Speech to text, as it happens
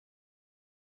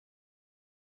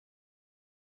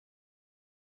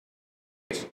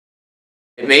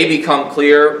It may become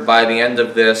clear by the end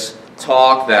of this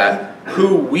talk that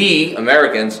who we,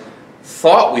 Americans,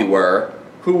 thought we were,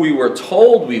 who we were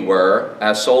told we were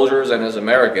as soldiers and as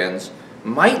Americans,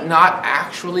 might not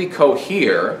actually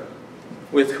cohere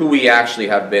with who we actually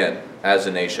have been as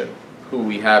a nation, who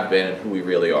we have been and who we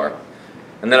really are.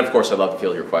 And then, of course, I'd love to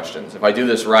field your questions. If I do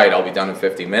this right, I'll be done in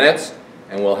 50 minutes,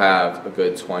 and we'll have a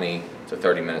good 20 to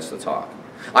 30 minutes to talk.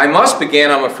 I must begin,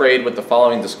 I'm afraid, with the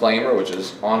following disclaimer, which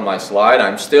is on my slide.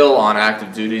 I'm still on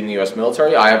active duty in the U.S.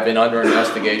 military. I have been under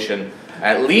investigation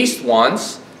at least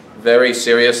once, very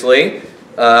seriously.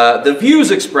 The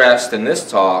views expressed in this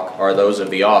talk are those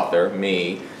of the author,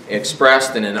 me,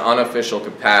 expressed in an unofficial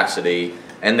capacity,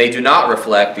 and they do not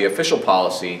reflect the official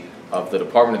policy of the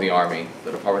Department of the Army,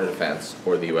 the Department of Defense,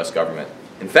 or the U.S. government.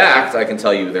 In fact, I can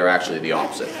tell you they're actually the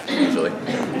opposite, usually.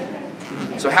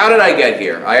 So how did I get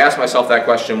here? I ask myself that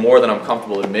question more than I'm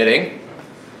comfortable admitting.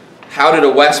 How did a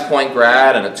West Point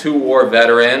grad and a two-war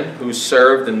veteran who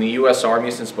served in the U.S. Army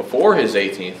since before his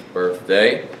 18th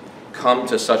birthday come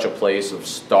to such a place of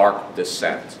stark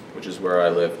dissent, which is where I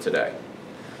live today?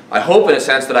 I hope in a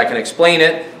sense that I can explain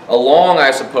it, along, I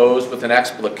suppose, with an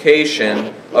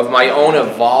explication of my own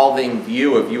evolving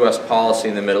view of U.S. policy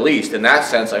in the Middle East. In that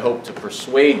sense, I hope to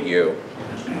persuade you,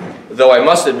 though I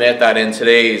must admit that in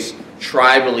today's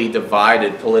tribally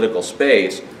divided political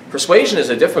space, persuasion is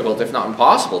a difficult, if not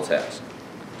impossible, task.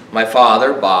 My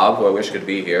father, Bob, who I wish could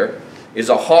be here, is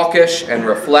a hawkish and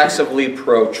reflexively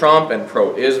pro-Trump and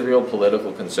pro-Israel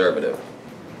political conservative.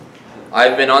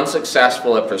 I've been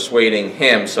unsuccessful at persuading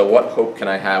him, so what hope can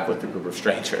I have with a group of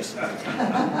strangers?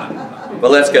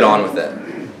 But let's get on with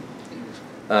it.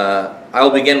 I'll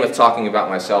begin with talking about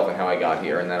myself and how I got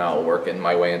here, and then I'll work in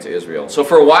my way into Israel. So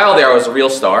for a while there, I was a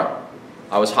real star.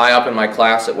 I was high up in my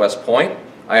class at West Point.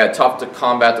 I had tough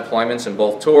combat deployments in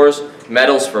both tours,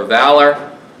 medals for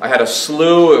valor. I had a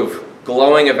slew of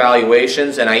glowing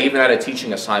evaluations, and I even had a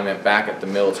teaching assignment back at the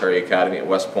military academy at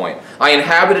West Point. I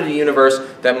inhabited a universe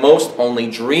that most only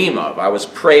dream of. I was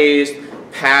praised,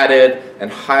 patted,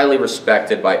 and highly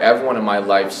respected by everyone in my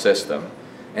life system,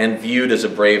 and viewed as a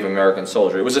brave American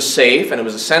soldier. It was a safe and it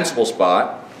was a sensible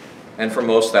spot, and for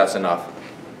most that's enough.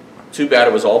 Too bad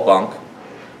it was all bunk.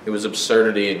 It was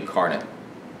absurdity incarnate.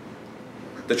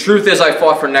 The truth is I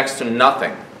fought for next to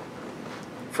nothing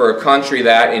for a country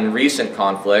that, in recent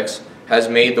conflicts, has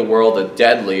made the world a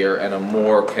deadlier and a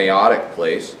more chaotic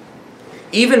place.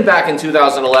 Even back in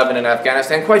 2011 in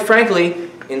Afghanistan, quite frankly,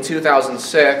 in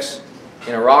 2006,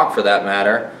 in Iraq for that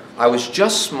matter, I was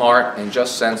just smart and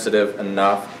just sensitive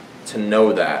enough to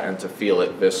know that and to feel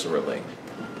it viscerally.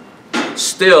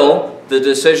 Still, the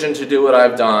decision to do what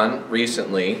I've done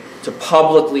recently, to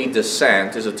publicly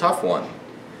dissent, is a tough one.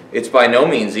 It's by no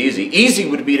means easy. Easy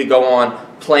would be to go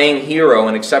on playing hero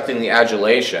and accepting the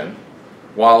adulation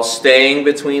while staying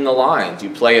between the lines. You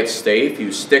play it safe,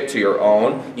 you stick to your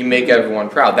own, you make everyone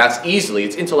proud. That's easily,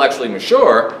 it's intellectually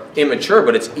immature,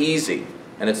 but it's easy,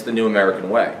 and it's the new American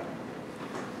way.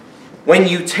 When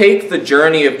you take the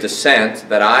journey of dissent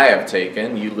that I have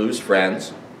taken, you lose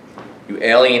friends, you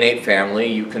alienate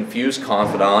family, you confuse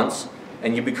confidants,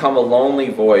 and you become a lonely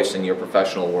voice in your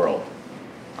professional world.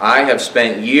 I have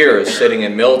spent years sitting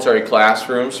in military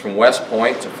classrooms from West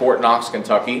Point to Fort Knox,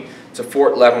 Kentucky, to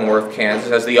Fort Leavenworth,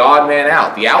 Kansas, as the odd man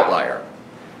out, the outlier,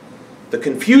 the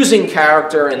confusing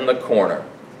character in the corner.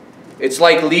 It's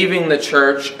like leaving the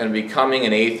church and becoming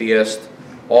an atheist,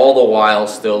 all the while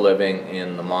still living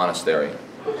in the monastery.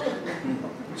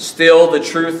 Still, the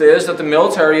truth is that the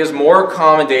military is more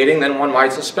accommodating than one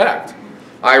might suspect.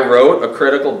 I wrote a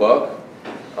critical book,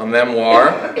 a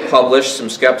memoir, published some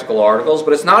skeptical articles,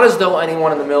 but it's not as though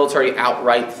anyone in the military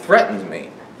outright threatened me.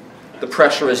 The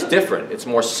pressure is different. It's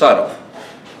more subtle.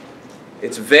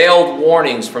 It's veiled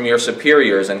warnings from your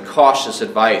superiors and cautious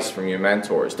advice from your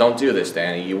mentors. Don't do this,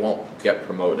 Danny. You won't get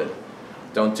promoted.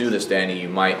 Don't do this, Danny. You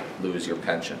might lose your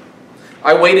pension.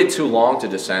 I waited too long to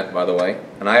dissent, by the way,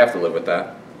 and I have to live with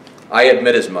that. I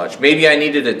admit as much. Maybe I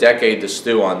needed a decade to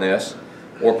stew on this,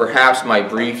 or perhaps my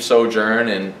brief sojourn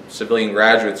in civilian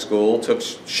graduate school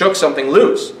shook something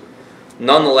loose.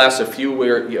 Nonetheless, a few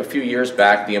years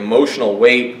back, the emotional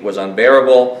weight was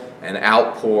unbearable and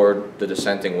outpoured the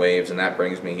dissenting waves, and that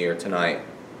brings me here tonight.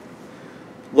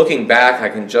 Looking back, I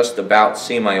can just about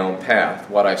see my own path,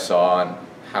 what I saw and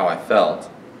how I felt.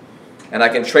 And I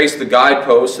can trace the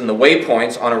guideposts and the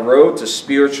waypoints on a road to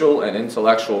spiritual and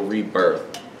intellectual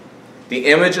rebirth. The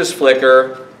images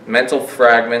flicker, mental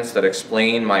fragments that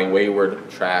explain my wayward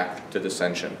track to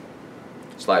dissension.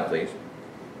 Slide, please.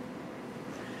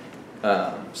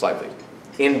 Slide, please.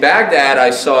 In Baghdad, I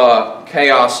saw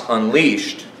chaos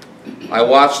unleashed I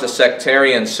watched the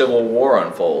sectarian civil war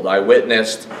unfold. I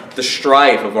witnessed the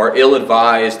strife of our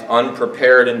ill-advised,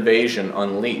 unprepared invasion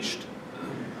unleashed.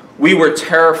 We were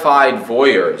terrified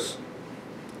voyeurs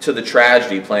to the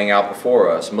tragedy playing out before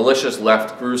us. Militias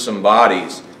left gruesome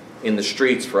bodies in the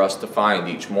streets for us to find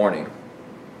each morning.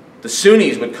 The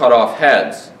Sunnis would cut off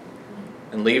heads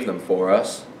and leave them for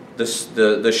us.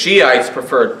 The Shiites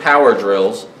preferred power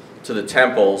drills to the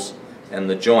temples and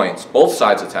the joints. Both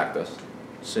sides attacked us,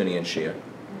 Sunni and Shia.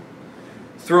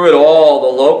 Through it all,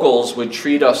 the locals would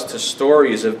treat us to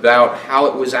stories about how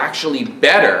it was actually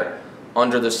better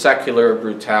under the secular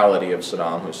brutality of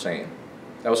Saddam Hussein.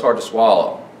 That was hard to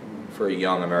swallow for a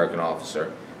young American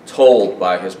officer, told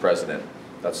by his president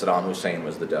that Saddam Hussein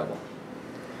was the devil.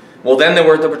 Well, then there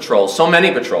were the patrols, so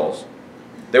many patrols.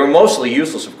 They were mostly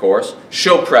useless, of course.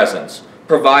 Show presence,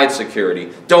 provide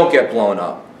security, don't get blown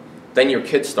up. Then your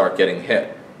kids start getting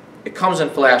hit. It comes in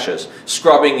flashes,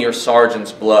 scrubbing your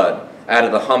sergeant's blood out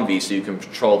of the Humvee so you can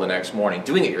patrol the next morning,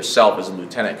 doing it yourself as a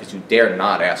lieutenant because you dare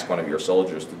not ask one of your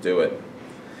soldiers to do it.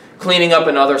 Cleaning up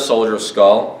another soldier's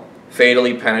skull,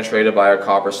 fatally penetrated by a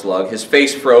copper slug, his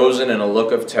face frozen in a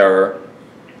look of terror,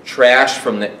 trashed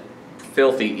from the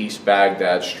filthy East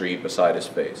Baghdad street beside his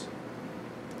face.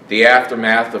 The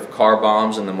aftermath of car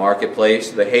bombs in the marketplace,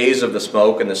 the haze of the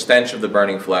smoke and the stench of the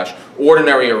burning flesh,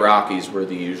 ordinary Iraqis were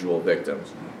the usual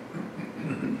victims.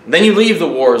 Then you leave the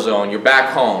war zone, you're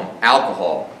back home,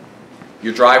 alcohol.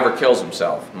 Your driver kills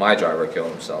himself. My driver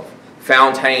killed himself.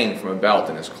 Found hanging from a belt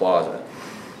in his closet.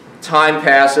 Time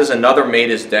passes, another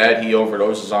mate is dead, he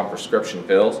overdoses on prescription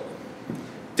pills.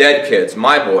 Dead kids,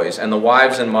 my boys, and the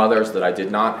wives and mothers that I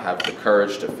did not have the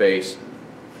courage to face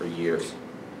for years.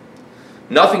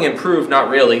 Nothing improved, not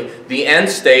really. The end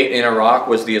state in Iraq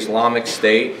was the Islamic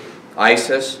State,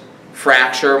 ISIS,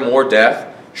 fracture, more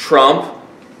death, Trump,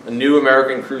 a new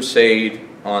American crusade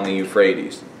on the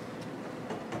Euphrates.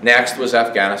 Next was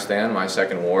Afghanistan, my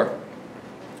second war,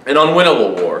 an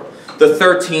unwinnable war. The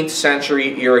 13th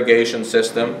century irrigation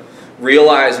system,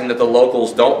 realizing that the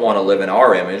locals don't want to live in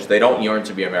our image, they don't yearn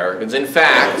to be Americans. In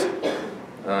fact,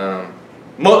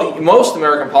 most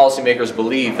American policymakers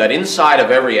believe that inside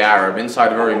of every Arab,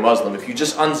 inside of every Muslim, if you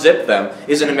just unzip them,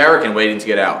 is an American waiting to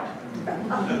get out.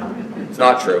 It's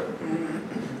not true.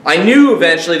 I knew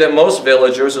eventually that most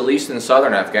villagers, at least in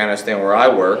southern Afghanistan where I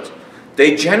worked,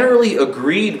 they generally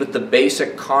agreed with the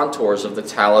basic contours of the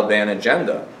Taliban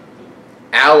agenda.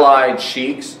 Allied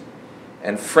sheiks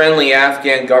and friendly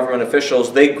Afghan government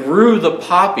officials, they grew the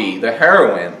poppy, the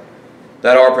heroin,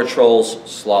 that our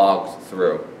patrols slogged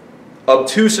through.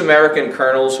 Obtuse American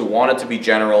colonels who wanted to be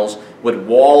generals would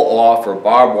wall off or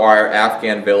barbed wire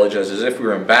Afghan villages as if we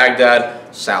were in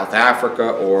Baghdad, South Africa,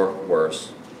 or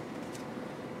worse.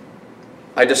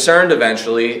 I discerned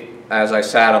eventually, as I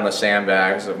sat on the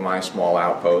sandbags of my small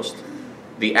outpost,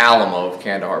 the Alamo of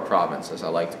Kandahar province, as I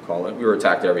like to call it, we were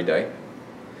attacked every day,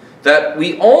 that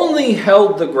we only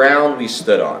held the ground we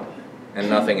stood on and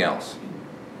nothing else.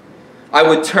 I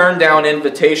would turn down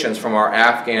invitations from our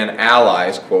Afghan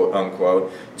allies, quote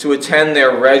unquote, to attend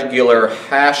their regular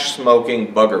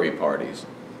hash-smoking buggery parties.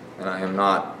 And I am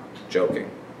not joking.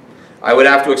 I would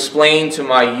have to explain to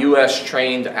my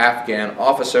US-trained Afghan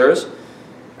officers,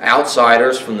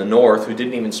 outsiders from the north who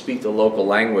didn't even speak the local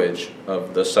language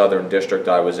of the southern district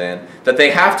I was in, that they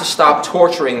have to stop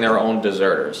torturing their own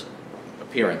deserters,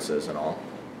 appearances and all.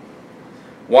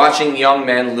 Watching young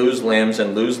men lose limbs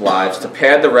and lose lives to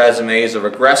pad the resumes of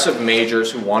aggressive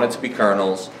majors who wanted to be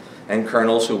colonels and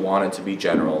colonels who wanted to be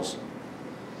generals.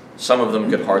 Some of them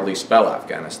could hardly spell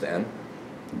Afghanistan.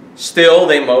 Still,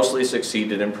 they mostly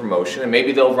succeeded in promotion, and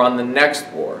maybe they'll run the next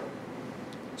war.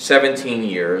 17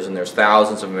 years, and there's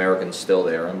thousands of Americans still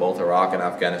there in both Iraq and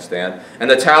Afghanistan, and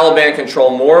the Taliban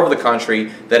control more of the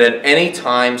country than at any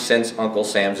time since Uncle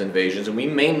Sam's invasions, and we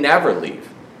may never leave.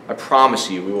 I promise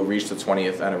you we will reach the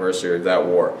 20th anniversary of that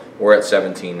war. We're at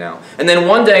 17 now. And then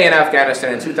one day in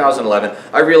Afghanistan in 2011,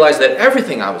 I realized that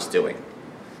everything I was doing,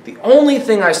 the only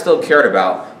thing I still cared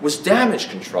about was damage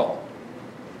control.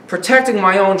 Protecting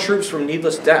my own troops from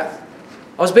needless death.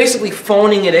 I was basically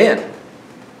phoning it in.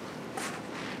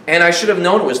 And I should have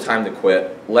known it was time to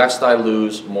quit, lest I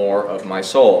lose more of my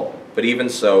soul. But even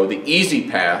so, the easy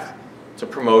path to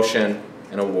promotion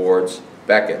and awards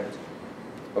beckoned.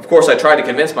 Of course, I tried to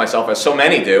convince myself, as so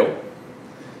many do,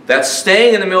 that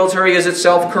staying in the military is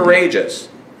itself courageous,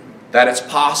 that it's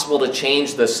possible to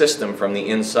change the system from the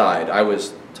inside. I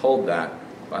was told that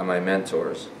by my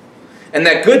mentors. And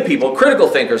that good people, critical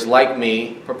thinkers like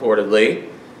me, purportedly,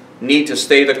 need to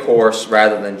stay the course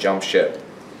rather than jump ship.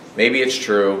 Maybe it's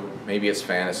true, maybe it's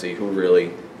fantasy, who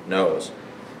really knows?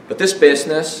 But this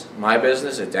business, my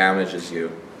business, it damages you.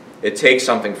 It takes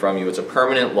something from you. It's a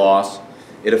permanent loss.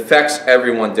 It affects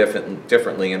everyone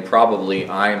differently, and probably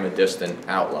I am a distant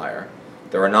outlier.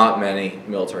 There are not many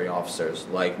military officers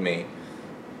like me.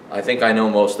 I think I know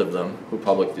most of them who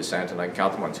publicly dissent, and I can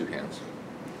count them on two hands.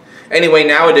 Anyway,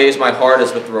 nowadays my heart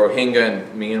is with the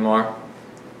Rohingya in Myanmar,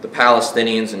 the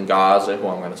Palestinians in Gaza, who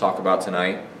I'm going to talk about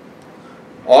tonight.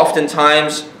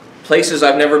 Oftentimes, places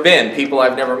I've never been, people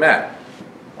I've never met.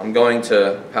 I'm going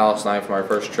to Palestine for my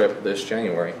first trip this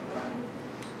January.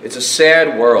 It's a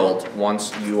sad world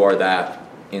once you are that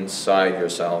inside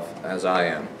yourself, as I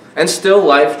am. And still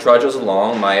life trudges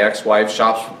along. My ex-wife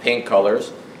shops for paint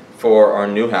colors for our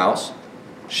new house.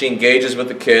 She engages with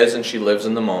the kids and she lives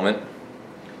in the moment.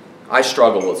 I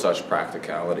struggle with such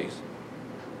practicalities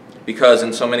because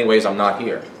in so many ways I'm not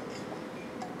here.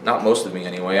 Not most of me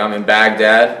anyway. I'm in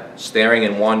Baghdad, staring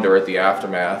in wonder at the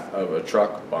aftermath of a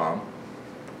truck bomb.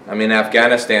 I'm in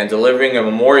Afghanistan, delivering a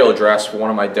memorial address for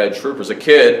one of my dead troopers, a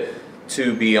kid,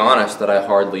 to be honest, that I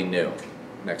hardly knew.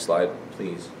 Next slide,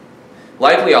 please.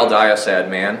 Likely I'll die a sad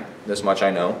man, this much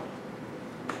I know.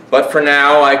 But for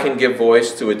now, I can give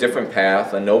voice to a different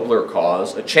path, a nobler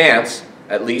cause, a chance,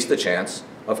 at least a chance,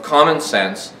 of common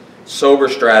sense, sober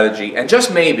strategy, and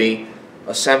just maybe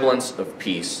a semblance of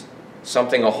peace,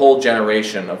 something a whole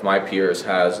generation of my peers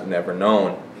has never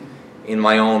known. In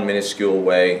my own minuscule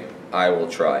way, I will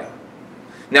try.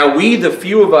 Now we, the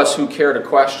few of us who care to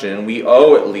question, we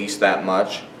owe at least that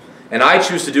much, and I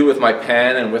choose to do it with my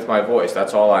pen and with my voice.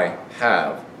 That's all I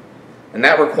have. And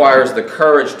that requires the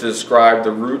courage to describe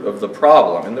the root of the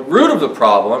problem. And the root of the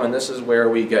problem, and this is where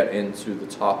we get into the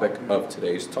topic of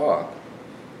today's talk,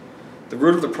 the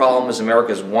root of the problem is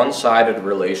America's one-sided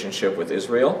relationship with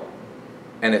Israel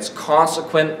and its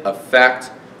consequent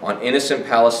effect on innocent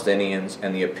Palestinians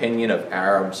and the opinion of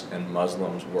Arabs and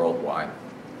Muslims worldwide.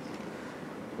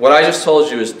 What I just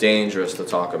told you is dangerous to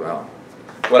talk about.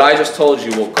 What I just told you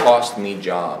will cost me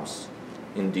jobs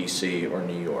in D.C. or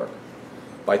New York.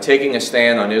 By taking a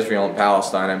stand on Israel and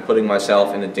Palestine, I'm putting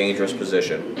myself in a dangerous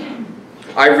position.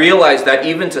 I realize that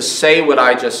even to say what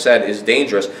I just said is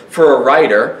dangerous. For a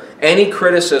writer, any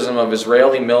criticism of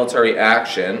Israeli military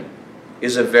action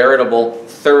is a veritable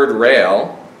third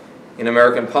rail in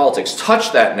American politics.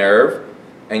 Touch that nerve,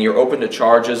 and you're open to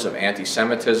charges of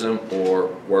anti-Semitism or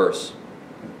worse.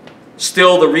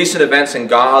 Still, the recent events in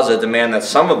Gaza demand that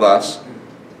some of us,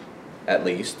 at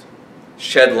least,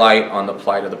 shed light on the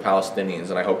plight of the Palestinians,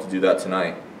 and I hope to do that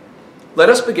tonight. Let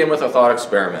us begin with a thought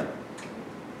experiment.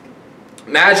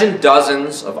 Imagine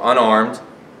dozens of unarmed,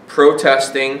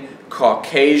 protesting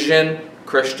Caucasian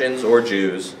Christians or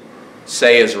Jews,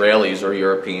 say Israelis or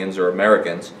Europeans or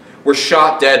Americans, were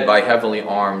shot dead by heavily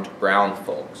armed brown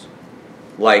folks,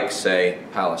 like, say,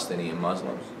 Palestinian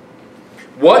Muslims.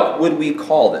 What would we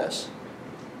call this?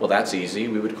 Well, that's easy.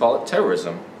 We would call it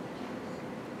terrorism.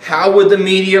 How would the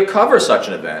media cover such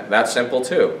an event? That's simple,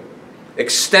 too.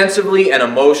 Extensively and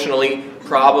emotionally,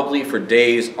 probably for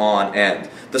days on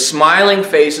end. The smiling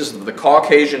faces of the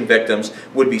Caucasian victims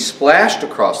would be splashed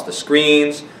across the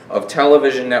screens of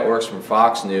television networks from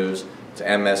Fox News to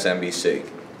MSNBC.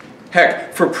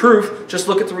 Heck, for proof, just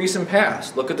look at the recent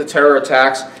past. Look at the terror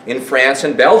attacks in France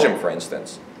and Belgium, for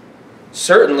instance.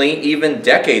 Certainly, even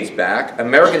decades back,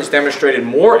 Americans demonstrated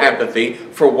more empathy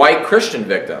for white Christian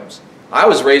victims. I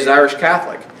was raised Irish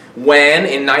Catholic. When,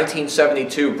 in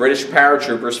 1972, British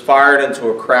paratroopers fired into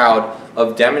a crowd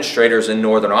of demonstrators in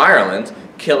Northern Ireland,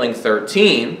 killing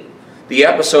 13, the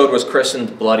episode was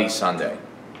christened Bloody Sunday.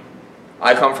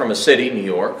 I come from a city, New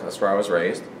York, that's where I was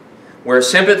raised, where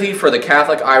sympathy for the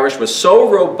Catholic Irish was so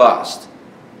robust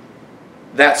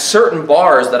that certain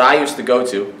bars that I used to go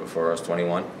to, before I was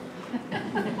 21,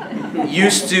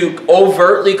 used to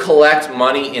overtly collect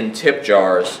money in tip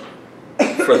jars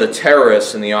for the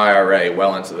terrorists in the IRA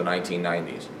well into the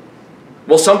 1990s.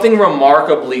 Well, something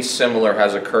remarkably similar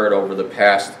has occurred over the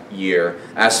past year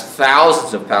as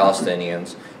thousands of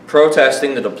Palestinians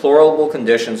protesting the deplorable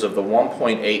conditions of the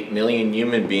 1.8 million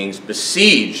human beings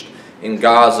besieged in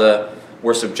Gaza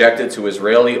were subjected to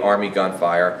Israeli army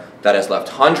gunfire that has left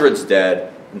hundreds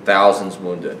dead and thousands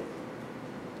wounded.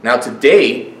 Now, to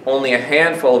date, only a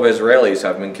handful of Israelis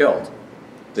have been killed.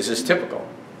 This is typical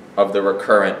of the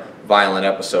recurrent violent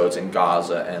episodes in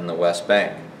Gaza and the West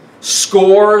Bank.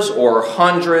 Scores or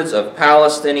hundreds of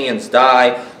Palestinians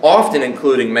die, often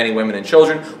including many women and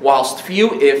children, whilst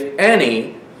few, if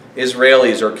any,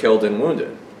 Israelis are killed and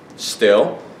wounded.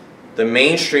 Still, the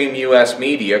mainstream U.S.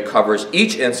 media covers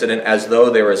each incident as though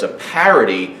there is a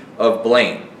parody of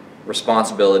blame,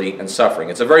 responsibility, and suffering.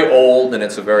 It's a very old and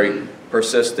it's a very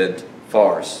persistent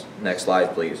farce. Next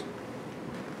slide, please.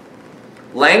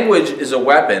 Language is a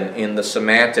weapon in the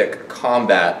semantic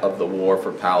combat of the war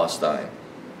for Palestine.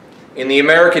 In the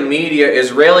American media,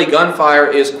 Israeli gunfire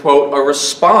is, quote, a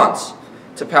response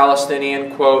to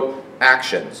Palestinian, quote,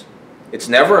 actions. It's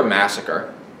never a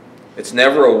massacre. It's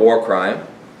never a war crime.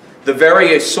 The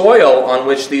very soil on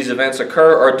which these events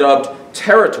occur are dubbed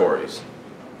territories,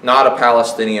 not a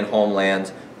Palestinian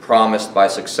homeland promised by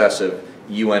successive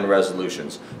UN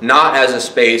resolutions, not as a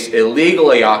space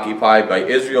illegally occupied by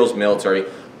Israel's military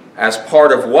as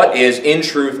part of what is, in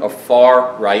truth, a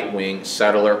far right-wing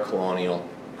settler colonial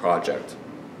project.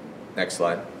 Next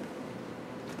slide.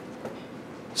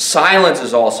 Silence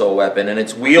is also a weapon, and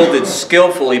it's wielded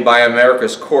skillfully by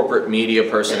America's corporate media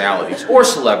personalities, or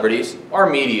celebrities. Our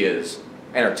media is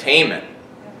entertainment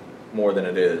more than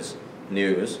it is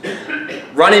news.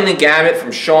 Running the gamut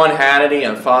from Sean Hannity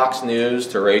on Fox News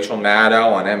to Rachel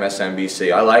Maddow on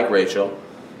MSNBC. I like Rachel,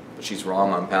 but she's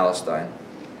wrong on Palestine.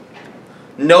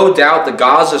 No doubt the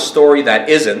Gaza story that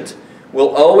isn't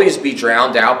will always be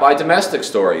drowned out by domestic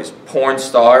stories. Porn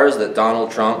stars that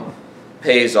Donald Trump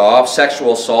pays off,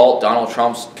 sexual assault, Donald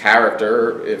Trump's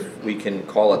character, if we can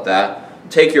call it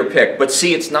that. Take your pick. But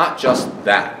see, it's not just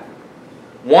that.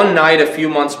 One night a few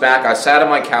months back, I sat on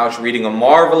my couch reading a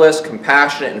marvelous,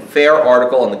 compassionate, and fair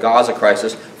article on the Gaza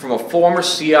crisis from a former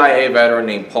CIA veteran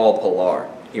named Paul Pillar.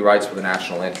 He writes for the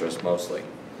National Interest, mostly.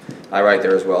 I write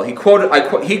there as well. I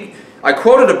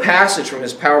quoted a passage from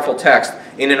his powerful text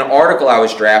in an article I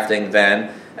was drafting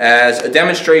then as a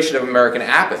demonstration of American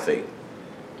apathy.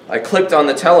 I clicked on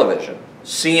the television.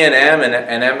 CNN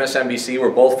and MSNBC were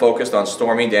both focused on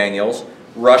Stormy Daniels,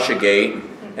 Russiagate,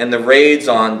 and the raids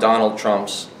on Donald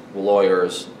Trump's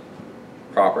lawyer's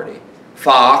property.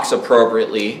 Fox,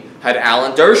 appropriately, had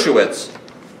Alan Dershowitz,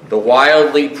 the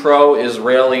wildly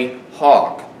pro-Israeli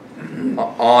hawk,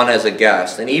 on as a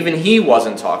guest. And even he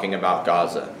wasn't talking about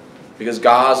Gaza, because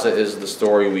Gaza is the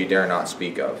story we dare not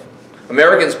speak of.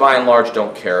 Americans, by and large,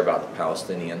 don't care about the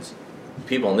Palestinians.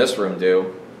 People in this room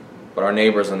do, but our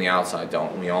neighbors on the outside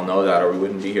don't. And we all know that, or we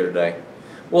wouldn't be here today.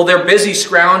 Well, they're busy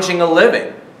scrounging a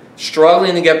living,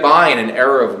 struggling to get by in an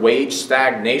era of wage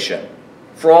stagnation.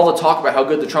 For all the talk about how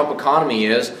good the Trump economy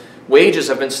is, wages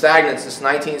have been stagnant since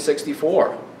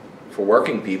 1964 for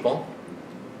working people.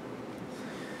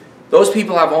 Those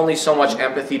people have only so much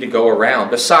empathy to go around.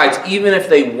 Besides, even if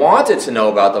they wanted to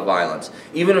know about the violence,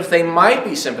 even if they might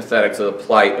be sympathetic to the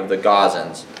plight of the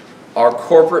Gazans, our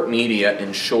corporate media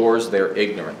ensures their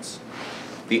ignorance.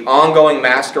 The ongoing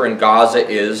massacre in Gaza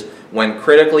is, when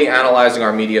critically analyzing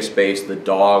our media space, the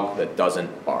dog that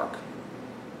doesn't bark.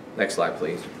 Next slide,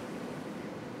 please.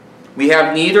 We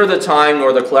have neither the time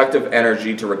nor the collective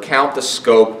energy to recount the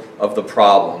scope of the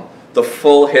problem, the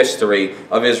full history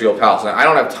of Israel-Palestine. I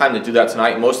don't have time to do that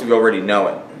tonight. Most of you already know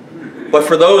it. But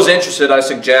for those interested, I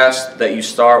suggest that you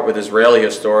start with Israeli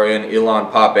historian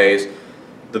Ilan Pappé's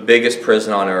The Biggest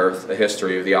Prison on Earth, A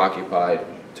History of the Occupied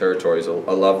Territories, a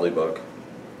lovely book.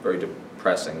 Very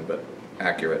depressing, but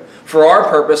accurate. For our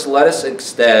purpose, let us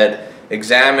instead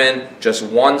examine just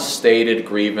one stated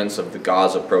grievance of the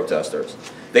Gaza protesters.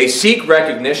 They seek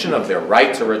recognition of their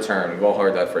right to return. We've all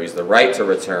heard that phrase, the right to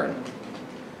return.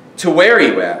 To where,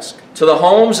 you ask? To the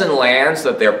homes and lands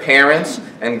that their parents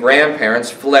and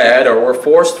grandparents fled or were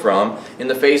forced from in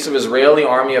the face of Israeli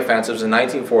army offensives in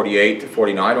 1948 to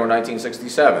 49 or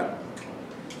 1967.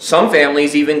 Some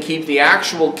families even keep the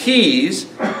actual keys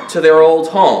to their old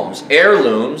homes,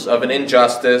 heirlooms of an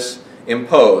injustice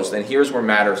imposed. And here's where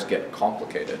matters get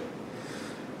complicated.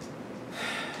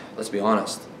 Let's be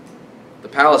honest. The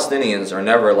Palestinians are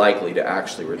never likely to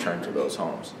actually return to those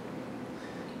homes.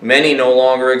 Many no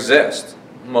longer exist.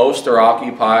 Most are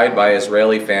occupied by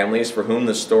Israeli families for whom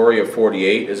the story of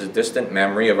 48 is a distant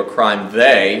memory of a crime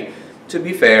they, to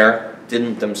be fair,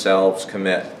 didn't themselves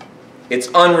commit. It's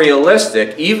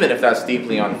unrealistic, even if that's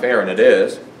deeply unfair, and it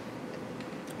is,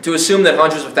 to assume that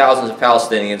hundreds of thousands of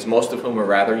Palestinians, most of whom are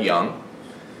rather young,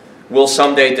 will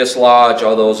someday dislodge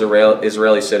all those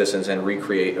Israeli citizens and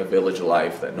recreate a village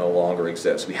life that no longer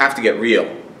exists. We have to get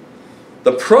real.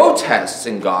 The protests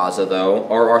in Gaza, though,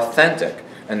 are authentic,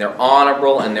 and they're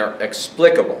honorable, and they're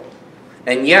explicable.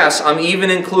 And yes, I'm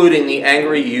even including the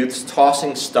angry youths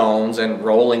tossing stones and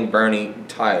rolling burning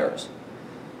tires.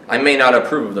 I may not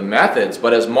approve of the methods,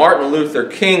 but as Martin Luther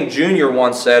King Jr.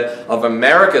 once said of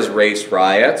America's race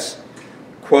riots,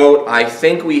 quote, I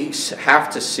think we have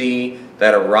to see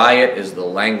that a riot is the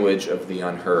language of the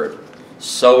unheard.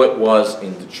 So it was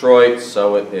in Detroit,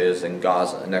 so it is in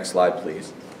Gaza. Next slide,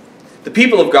 please. The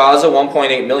people of Gaza,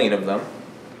 1.8 million of them,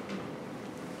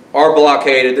 are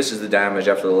blockaded. This is the damage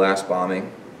after the last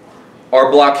bombing. are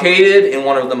blockaded in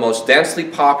one of the most densely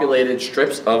populated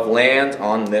strips of land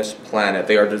on this planet.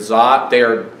 They are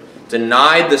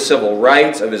denied the civil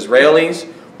rights of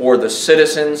Israelis or the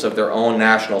citizens of their own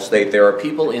national state. There are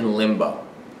people in limbo.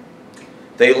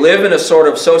 They live in a sort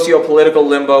of socio-political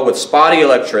limbo with spotty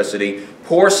electricity,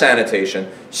 poor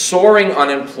sanitation, soaring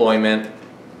unemployment,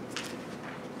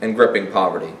 and gripping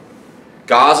poverty.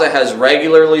 Gaza has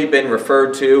regularly been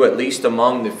referred to, at least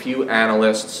among the few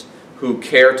analysts who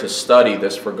care to study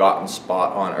this forgotten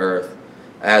spot on earth,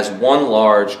 as one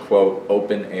large, quote,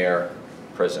 open-air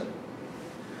prison.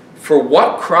 For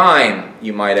what crime,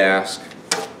 you might ask,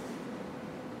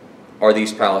 are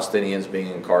these Palestinians being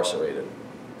incarcerated?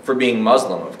 For being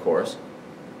Muslim, of course.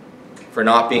 For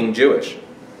not being Jewish.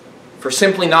 For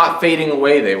simply not fading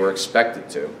away they were expected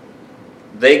to.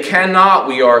 They cannot,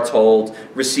 we are told,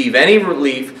 receive any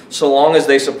relief so long as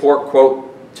they support,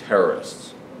 quote,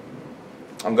 terrorists.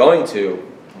 I'm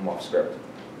off script.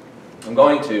 I'm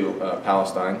going to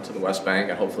Palestine, to the West Bank,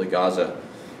 and hopefully Gaza,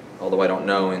 although I don't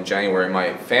know. In January,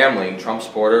 my family, Trump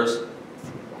supporters,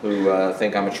 who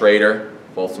think I'm a traitor,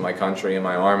 both to my country and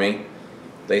my army,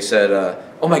 they said,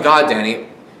 oh my God, Danny,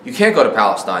 you can't go to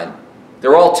Palestine.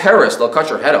 They're all terrorists. They'll cut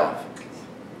your head off.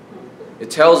 It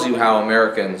tells you how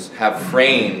Americans have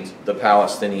framed the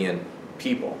Palestinian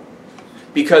people.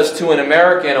 Because to an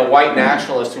American, a white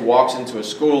nationalist who walks into a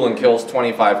school and kills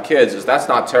 25 kids, that's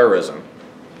not terrorism.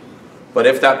 But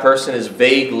if that person is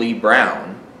vaguely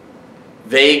brown,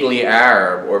 vaguely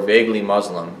Arab, or vaguely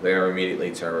Muslim, they are immediately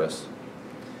terrorists.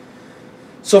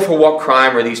 So for what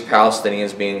crime are these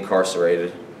Palestinians being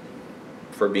incarcerated?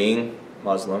 For being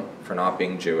Muslim, for not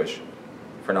being Jewish,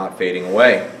 for not fading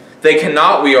away. They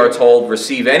cannot, we are told,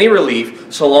 receive any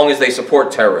relief so long as they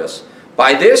support terrorists.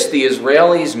 By this, the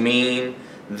Israelis mean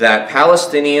that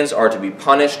Palestinians are to be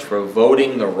punished for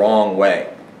voting the wrong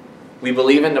way. We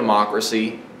believe in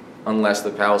democracy unless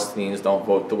the Palestinians don't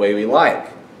vote the way we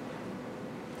like.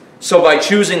 So by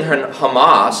choosing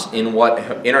Hamas in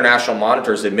what international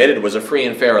monitors admitted was a free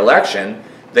and fair election,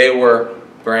 they were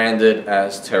branded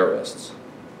as terrorists.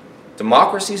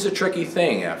 Democracy is a tricky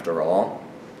thing, after all.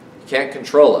 You can't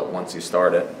control it once you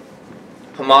start it.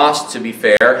 Hamas, to be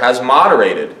fair, has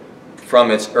moderated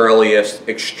from its earliest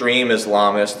extreme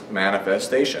Islamist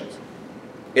manifestations.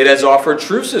 It has offered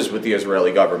truces with the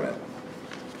Israeli government.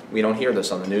 We don't hear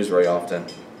this on the news very often.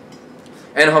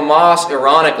 And Hamas,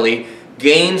 ironically,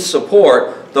 gains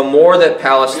support the more that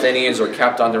Palestinians are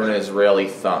kept under an Israeli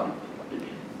thumb.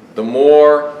 The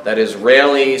more that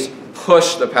Israelis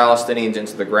push the Palestinians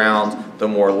into the ground, the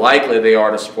more likely they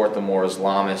are to support the more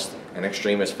Islamist and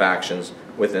extremist factions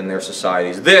within their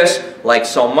societies. This, like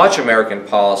so much American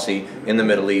policy in the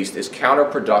Middle East, is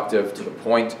counterproductive to the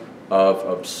point of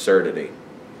absurdity.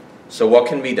 So what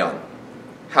can be done?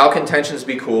 How can tensions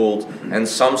be cooled and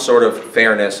some sort of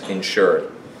fairness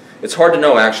ensured? It's hard to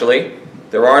know, actually.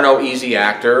 There are no easy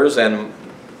actors, and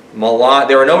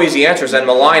there are no easy answers, and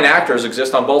malign actors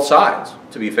exist on both sides,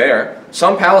 to be fair.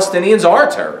 Some Palestinians are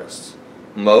terrorists.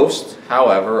 Most,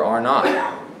 however, are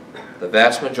not. The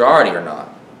vast majority are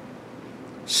not.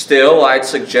 Still, I'd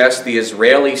suggest the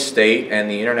Israeli state and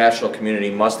the international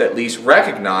community must at least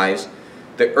recognize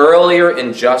the earlier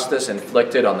injustice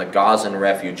inflicted on the Gazan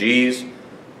refugees,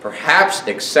 perhaps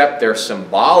accept their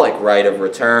symbolic right of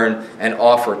return, and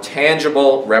offer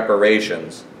tangible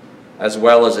reparations, as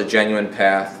well as a genuine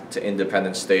path to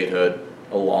independent statehood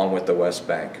along with the West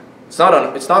Bank. It's not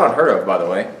unheard of, by the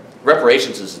way.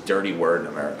 Reparations is a dirty word in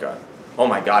America. Oh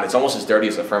my God, it's almost as dirty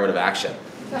as affirmative action.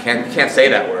 You can't say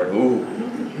that word. Ooh,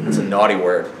 it's a naughty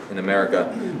word in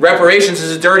America. Reparations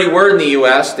is a dirty word in the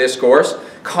U.S. discourse,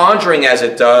 conjuring as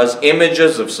it does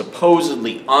images of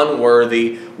supposedly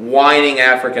unworthy, whining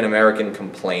African-American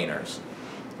complainers.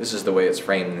 This is the way it's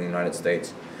framed in the United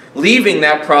States. Leaving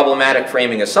that problematic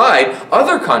framing aside,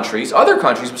 other countries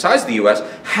besides the U.S.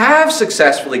 have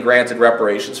successfully granted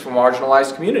reparations for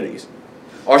marginalized communities.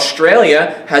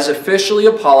 Australia has officially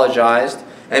apologized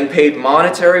and paid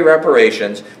monetary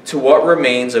reparations to what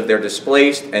remains of their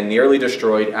displaced and nearly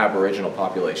destroyed Aboriginal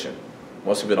population.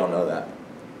 Most people don't know that.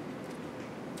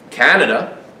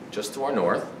 Canada, just to our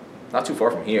north, not too far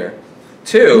from here,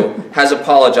 too, has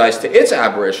apologized to its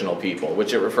Aboriginal people,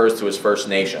 which it refers to as First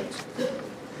Nations,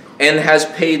 and has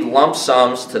paid lump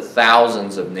sums to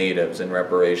thousands of natives in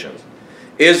reparations.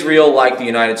 Israel, like the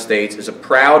United States, is a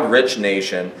proud, rich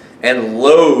nation and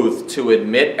loath to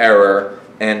admit error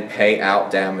and pay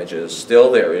out damages.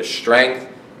 Still, there is strength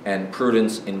and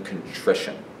prudence in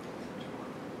contrition.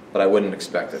 but I wouldn't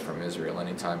expect it from Israel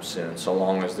anytime soon, so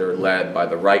long as they're led by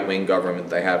the right-wing government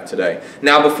they have today.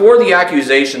 Now, before the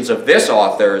accusations of this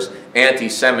author's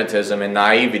anti-Semitism and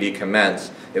naivety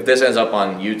commence, if this ends up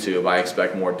on YouTube, I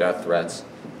expect more death threats.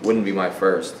 Wouldn't be my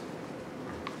first.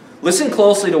 Listen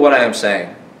closely to what I am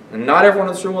saying, and not everyone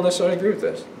in this room will necessarily agree with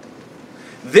this.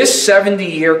 This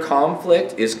 70-year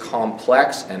conflict is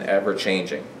complex and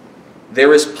ever-changing.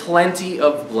 There is plenty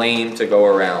of blame to go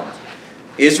around.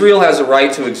 Israel has a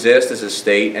right to exist as a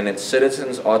state, and its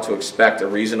citizens ought to expect a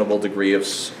reasonable degree of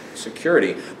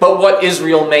security. But what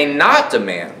Israel may not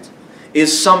demand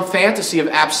is some fantasy of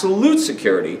absolute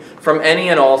security from any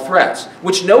and all threats,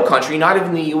 which no country, not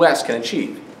even the U.S., can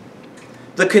achieve.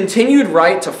 The continued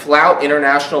right to flout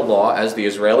international law, as the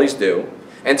Israelis do,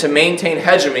 and to maintain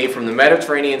hegemony from the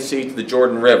Mediterranean Sea to the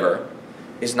Jordan River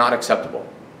is not acceptable.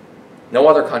 No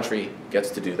other country gets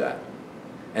to do that.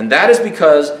 And that is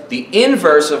because the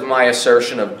inverse of my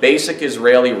assertion of basic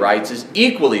Israeli rights is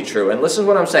equally true. And listen to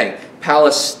what I'm saying.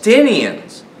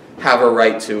 Palestinians have a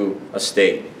right to a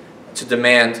state, to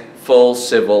demand full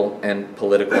civil and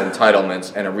political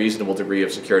entitlements and a reasonable degree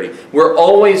of security. We're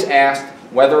always asked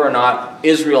whether or not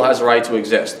Israel has a right to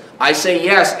exist. I say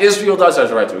yes, Israel does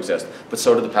have a right to exist, but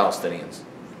so do the Palestinians.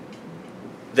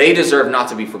 They deserve not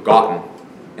to be forgotten,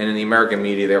 and in the American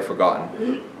media they're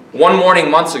forgotten. One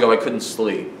morning months ago I couldn't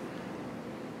sleep.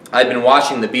 I'd been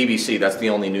watching the BBC, that's the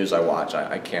only news I watch.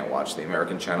 I can't watch the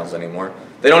American channels anymore.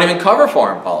 They don't even cover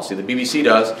foreign policy. The BBC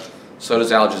does, so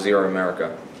does Al Jazeera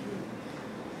America.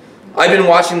 I've been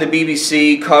watching the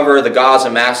BBC cover the Gaza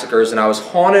massacres, and I was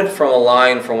haunted from a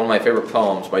line from one of my favorite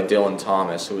poems by Dylan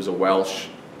Thomas, who was a Welsh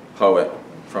poet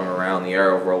from around the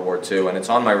era of World War II, and it's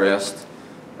on my wrist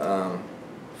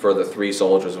for the 3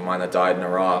 soldiers of mine that died in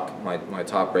Iraq, my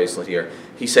top bracelet here.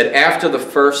 He said, "After the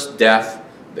first death,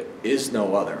 there is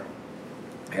no other."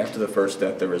 After the first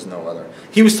death, there is no other.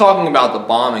 He was talking about the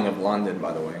bombing of London,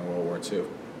 by the way, in World War II.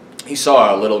 He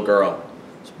saw a little girl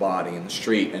body in the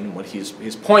street, and what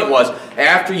his point was,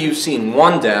 after you've seen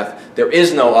one death, there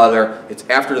is no other. It's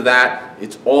after that,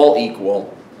 it's all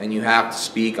equal, and you have to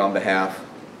speak on behalf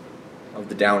of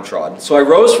the downtrodden. So I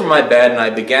rose from my bed and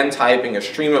I began typing a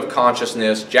stream of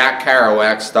consciousness, Jack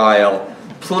Kerouac style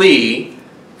plea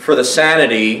for the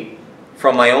sanity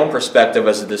from my own perspective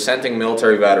as a dissenting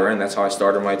military veteran. That's how I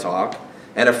started my talk,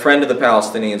 and a friend of the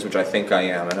Palestinians, which I think I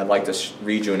am, and I'd like to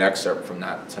read you an excerpt from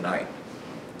that tonight.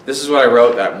 This is what I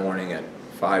wrote that morning at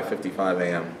 5:55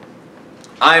 a.m.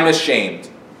 I'm ashamed.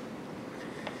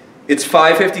 It's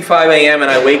 5:55 a.m. and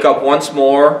I wake up once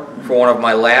more for one of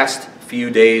my last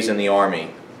few days in the Army,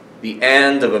 the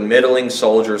end of a middling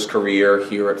soldier's career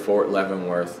here at Fort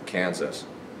Leavenworth, Kansas.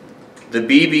 The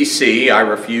BBC, I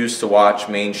refused to watch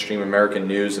mainstream American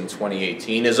news in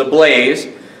 2018, is ablaze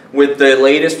with the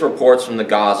latest reports from the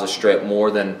Gaza Strip. More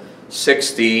than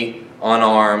 60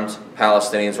 unarmed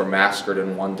Palestinians were massacred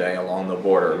in one day along the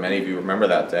border. Many of you remember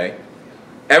that day.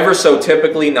 Ever so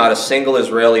typically, not a single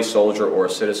Israeli soldier or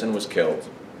citizen was killed.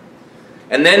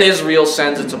 And then Israel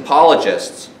sends its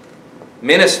apologists,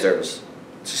 ministers,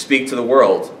 to speak to the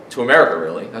world, to America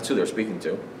really, that's who they're speaking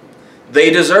to. They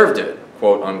deserved it,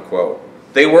 quote unquote.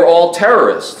 They were all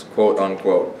terrorists, quote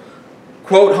unquote.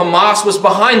 Quote, Hamas was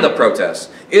behind the protests.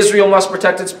 Israel must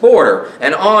protect its border.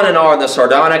 And on the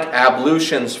sardonic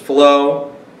ablutions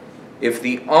flow. If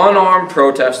the unarmed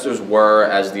protesters were,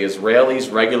 as the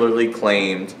Israelis regularly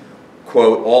claimed,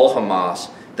 quote, all Hamas,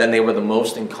 then they were the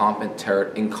most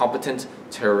incompetent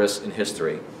terrorists in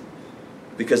history.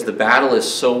 Because the battle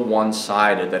is so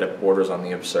one-sided that it borders on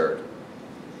the absurd.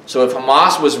 So if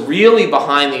Hamas was really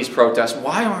behind these protests,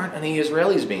 why aren't any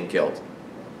Israelis being killed?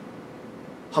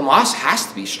 Hamas has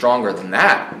to be stronger than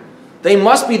that. They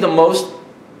must be the most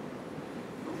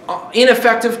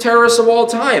ineffective terrorists of all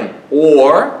time.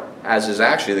 Or, as is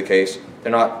actually the case,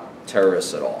 they're not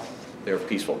terrorists at all. They're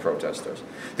peaceful protesters.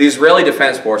 The Israeli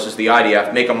Defense Forces, the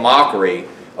IDF, make a mockery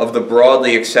of the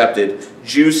broadly accepted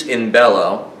jus in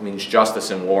bello, means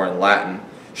justice in war in Latin,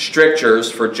 strictures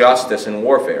for justice in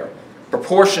warfare,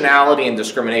 proportionality and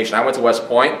discrimination. I went to West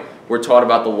Point. We're taught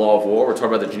about the law of war. We're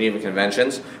taught about the Geneva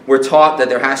Conventions. We're taught that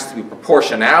there has to be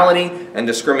proportionality and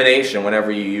discrimination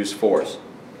whenever you use force.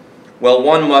 Well,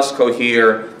 one must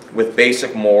cohere with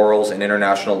basic morals and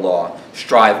international law,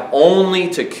 strive only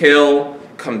to kill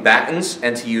combatants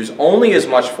and to use only as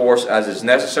much force as is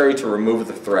necessary to remove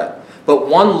the threat. But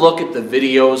one look at the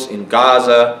videos in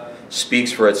Gaza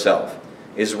speaks for itself.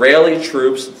 Israeli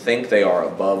troops think they are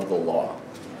above the law.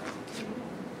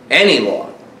 Any law.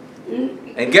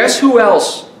 And guess who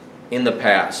else in the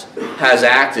past has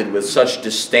acted with such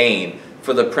disdain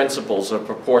for the principles of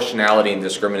proportionality and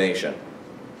discrimination?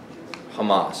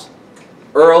 Hamas.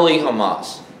 Early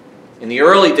Hamas. In the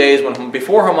early days,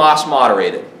 before Hamas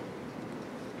moderated,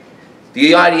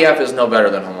 the IDF is no better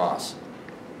than Hamas.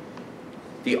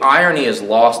 The irony is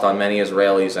lost on many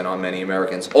Israelis and on many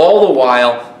Americans. All the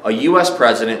while, a U.S.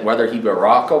 president, whether he be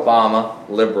Barack Obama,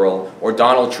 liberal, or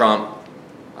Donald Trump,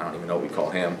 I don't even know what we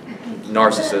call him,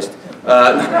 narcissist,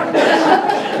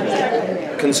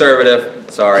 conservative,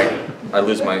 sorry, I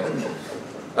lose my...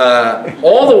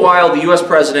 all the while, the U.S.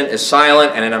 president is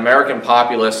silent and an American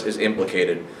populace is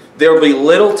implicated. There will be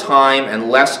little time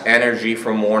and less energy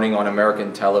for mourning on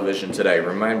American television today.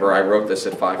 Remember, I wrote this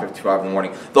at 5:55 in the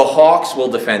morning. The hawks will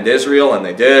defend Israel, and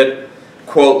they did.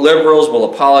 Quote, liberals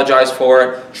will apologize for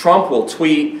it. Trump will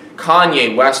tweet.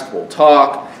 Kanye West will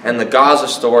talk. And the Gaza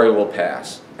story will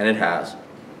pass. And it has.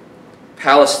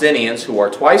 Palestinians, who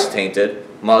are twice tainted,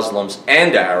 Muslims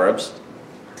and Arabs,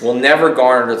 will never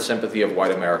garner the sympathy of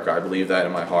white America. I believe that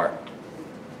in my heart.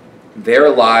 Their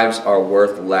lives are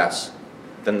worth less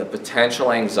than the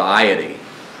potential anxiety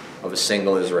of a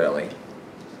single Israeli.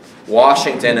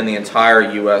 Washington and the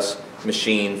entire U.S.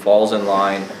 machine falls in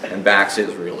line and backs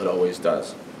Israel. It always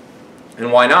does.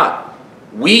 And why not?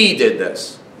 We did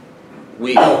this.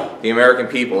 We, the American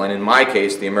people, and in my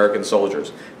case, the American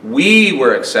soldiers. We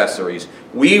were accessories.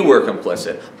 We were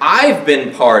complicit. I've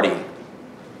been party.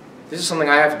 This is something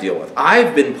I have to deal with.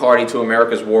 I've been party to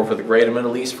America's war for the Greater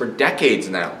Middle East for decades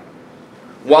now.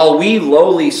 While we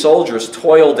lowly soldiers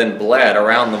toiled and bled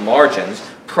around the margins,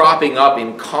 propping up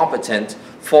incompetent,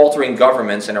 faltering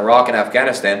governments in Iraq and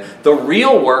Afghanistan, the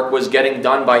real work was getting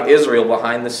done by Israel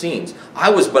behind the scenes.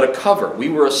 I was but a cover. We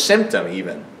were a symptom,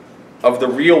 even, of the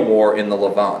real war in the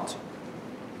Levant.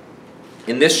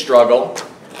 In this struggle,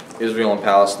 Israel and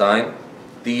Palestine,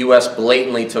 the U.S.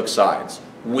 blatantly took sides.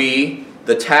 We,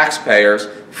 the taxpayers,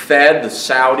 fed the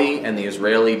Saudi and the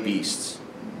Israeli beasts.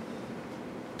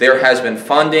 There has been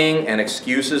funding and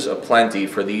excuses aplenty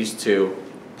for these two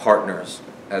partners,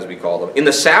 as we call them. In the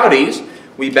Saudis,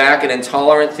 we back an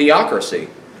intolerant theocracy,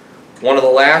 one of the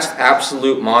last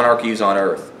absolute monarchies on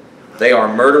earth. They are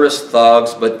murderous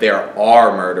thugs, but there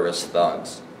are murderous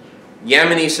thugs.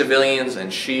 Yemeni civilians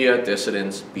and Shia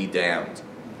dissidents be damned.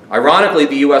 Ironically,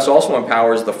 the U.S. also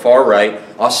empowers the far-right,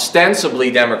 ostensibly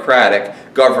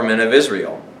democratic government of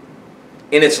Israel.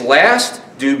 In its last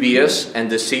dubious and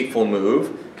deceitful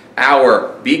move,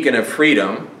 our beacon of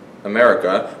freedom,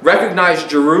 America, recognized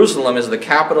Jerusalem as the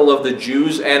capital of the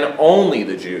Jews and only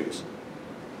the Jews.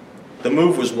 The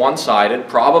move was one-sided,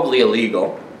 probably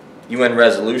illegal. UN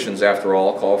resolutions, after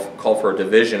all, call for a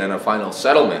division and a final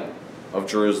settlement of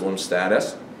Jerusalem's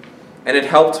status. And it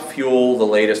helped fuel the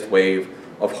latest wave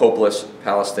of hopeless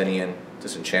Palestinian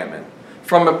disenchantment.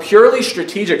 From a purely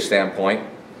strategic standpoint,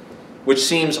 which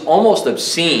seems almost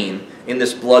obscene in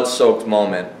this blood-soaked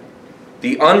moment,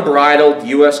 the unbridled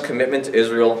U.S. commitment to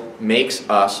Israel makes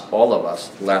us, all of us,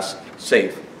 less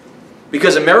safe.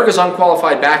 Because America's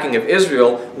unqualified backing of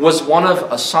Israel was one of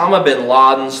Osama bin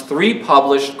Laden's 3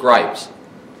 published gripes.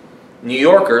 New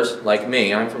Yorkers, like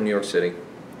me, I'm from New York City,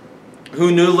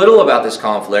 who knew little about this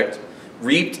conflict,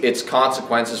 reaped its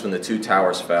consequences when the 2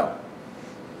 towers fell.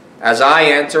 As I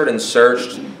entered and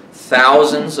searched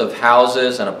thousands of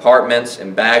houses and apartments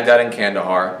in Baghdad and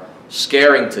Kandahar,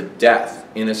 scaring to death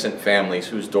innocent families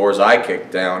whose doors I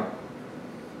kicked down,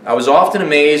 I was often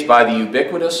amazed by the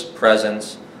ubiquitous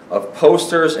presence of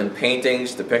posters and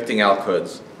paintings depicting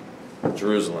Al-Quds,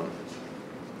 Jerusalem.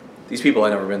 These people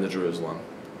had never been to Jerusalem.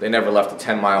 They never left a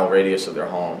 10-mile radius of their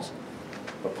homes.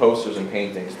 But posters and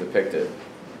paintings depicted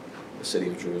the city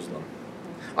of Jerusalem.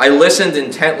 I listened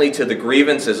intently to the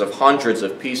grievances of hundreds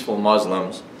of peaceful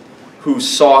Muslims who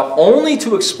sought only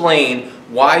to explain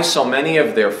why so many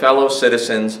of their fellow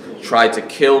citizens tried to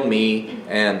kill me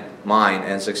and mine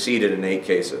and succeeded in 8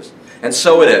 cases. And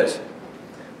so it is.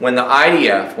 When the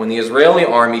IDF, when the Israeli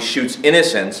army shoots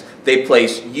innocents, they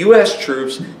place U.S.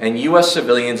 troops and U.S.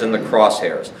 civilians in the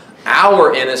crosshairs.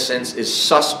 Our innocence is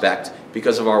suspect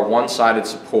because of our one-sided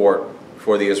support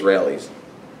for the Israelis.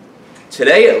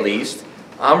 Today, at least,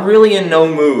 I'm really in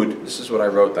no mood. This is what I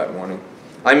wrote that morning.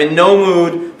 I'm in no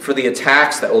mood for the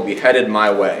attacks that will be headed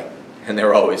my way. And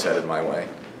they're always headed my way.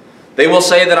 They will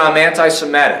say that I'm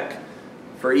anti-Semitic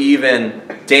for even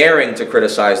daring to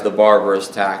criticize the barbarous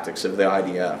tactics of the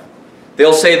IDF.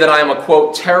 They'll say that I'm a,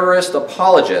 quote, terrorist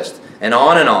apologist, and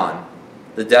on and on.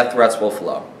 The death threats will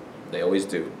flow. They always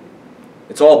do.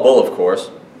 It's all bull, of course.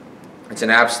 It's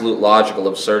an absolute logical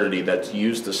absurdity that's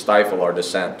used to stifle our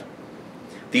dissent.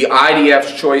 The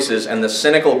IDF's choices and the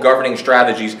cynical governing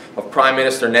strategies of Prime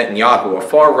Minister Netanyahu, a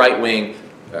far right-wing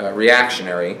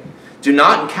reactionary, do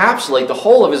not encapsulate the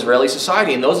whole of Israeli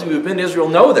society, and those of you who've been to Israel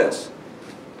know this.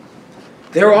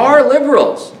 There are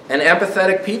liberals and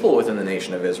empathetic people within the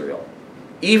nation of Israel,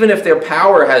 even if their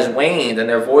power has waned and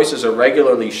their voices are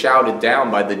regularly shouted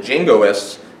down by the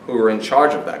jingoists who are in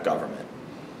charge of that government.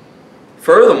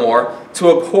 Furthermore, to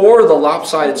abhor the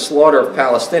lopsided slaughter of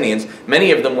Palestinians,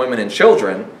 many of them women and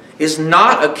children, is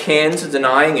not akin to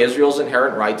denying Israel's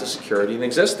inherent right to security and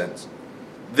existence.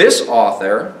 This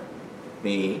author,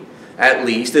 me, at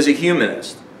least, is a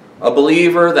humanist, a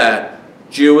believer that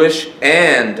Jewish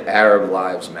and Arab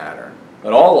lives matter,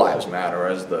 that all lives matter,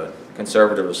 as the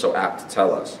conservative is so apt to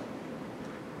tell us.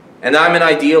 And I'm an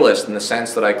idealist in the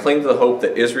sense that I cling to the hope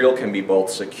that Israel can be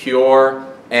both secure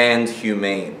and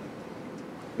humane.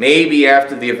 Maybe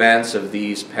after the events of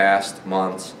these past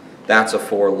months, that's a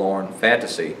forlorn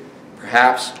fantasy.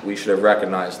 Perhaps we should have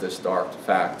recognized this dark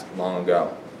fact long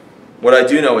ago. What I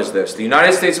do know is this: the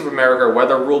United States of America,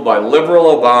 whether ruled by liberal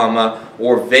Obama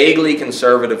or vaguely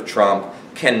conservative Trump,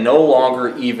 can no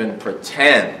longer even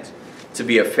pretend to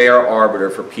be a fair arbiter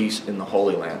for peace in the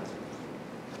Holy Land.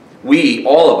 We,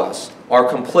 all of us, are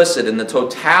complicit in the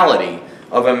totality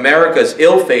of America's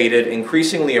ill-fated,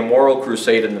 increasingly immoral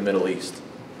crusade in the Middle East.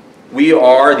 We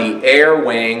are the air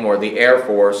wing or the air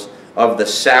force of the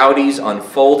Saudis'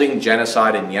 unfolding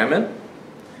genocide in Yemen.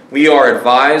 We are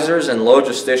advisors and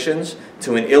logisticians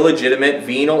to an illegitimate,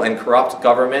 venal, and corrupt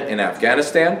government in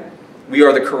Afghanistan. We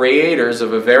are the creators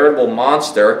of a veritable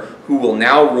monster who will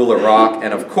now rule Iraq.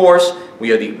 And of course,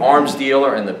 we are the arms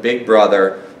dealer and the big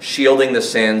brother shielding the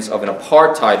sins of an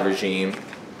apartheid regime,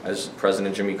 as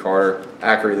President Jimmy Carter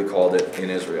accurately called it, in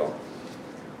Israel.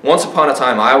 Once upon a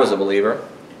time, I was a believer.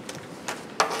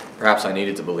 Perhaps I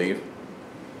needed to believe.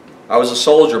 I was a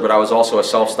soldier, but I was also a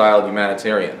self-styled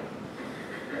humanitarian.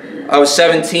 I was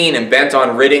 17 and bent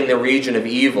on ridding the region of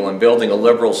evil and building a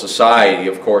liberal society,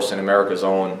 of course, in America's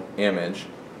own image.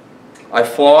 I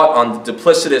fought on the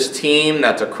duplicitous team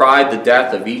that decried the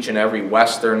death of each and every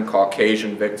Western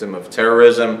Caucasian victim of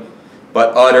terrorism,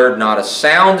 but uttered not a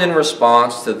sound in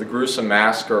response to the gruesome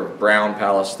massacre of brown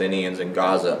Palestinians in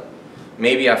Gaza.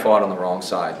 Maybe I fought on the wrong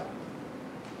side.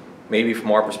 Maybe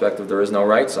from our perspective there is no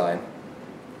right side.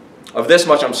 Of this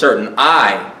much I'm certain: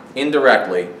 I,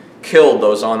 indirectly, killed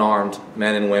those unarmed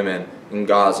men and women in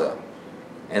Gaza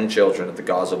and children at the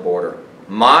Gaza border.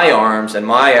 My arms and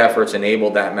my efforts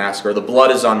enabled that massacre. The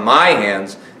blood is on my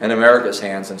hands and America's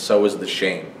hands, and so is the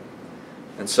shame.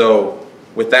 And so,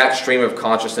 with that stream of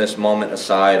consciousness moment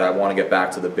aside, I want to get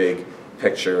back to the big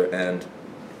picture and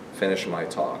finish my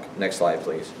talk. Next slide,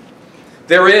 please.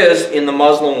 There is, in the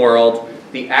Muslim world,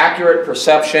 the accurate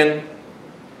perception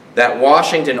that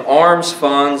Washington arms,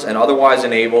 funds, and otherwise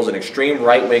enables an extreme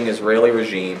right-wing Israeli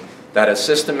regime that has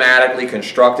systematically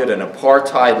constructed an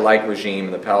apartheid-like regime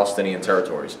in the Palestinian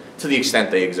territories, to the extent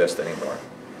they exist anymore,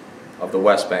 of the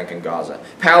West Bank and Gaza.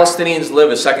 Palestinians live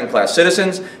as second-class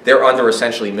citizens. They're under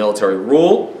essentially military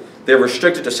rule. They're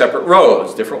restricted to separate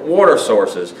roads, different water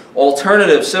sources,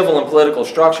 alternative civil and political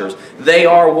structures. They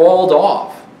are walled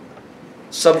off,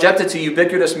 subjected to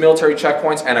ubiquitous military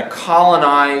checkpoints, and are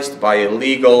colonized by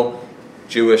illegal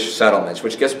Jewish settlements,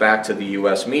 which gets back to the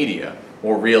U.S. media,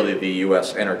 or really the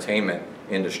U.S. entertainment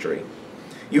industry.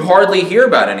 You hardly hear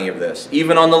about any of this,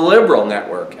 even on the liberal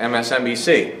network,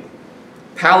 MSNBC.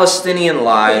 Palestinian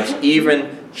lives,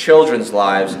 even children's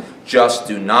lives, just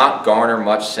do not garner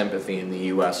much sympathy in the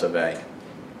U.S. of A.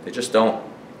 They just don't.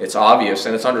 It's obvious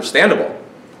and it's understandable.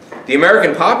 The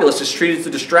American populace is treated as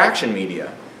distraction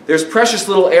media. There's precious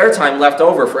little airtime left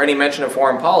over for any mention of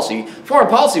foreign policy. Foreign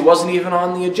policy wasn't even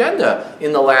on the agenda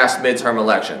in the last midterm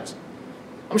elections.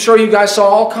 I'm sure you guys saw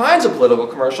all kinds of political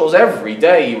commercials every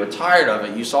day. You were tired of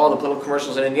it. You saw the political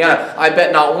commercials in Indiana. I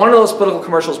bet not one of those political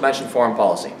commercials mentioned foreign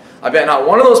policy. I bet not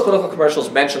one of those political commercials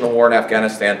mentioned the war in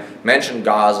Afghanistan, mentioned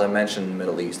Gaza, mentioned the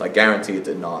Middle East. I guarantee it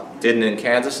did not. It didn't in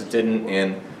Kansas. It didn't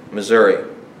in Missouri.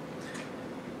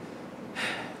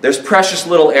 There's precious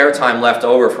little airtime left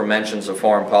over for mentions of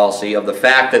foreign policy, of the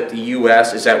fact that the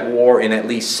U.S. is at war in at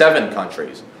least 7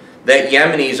 countries, that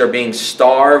Yemenis are being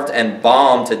starved and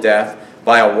bombed to death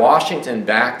by a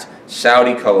Washington-backed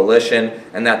Saudi coalition,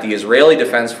 and that the Israeli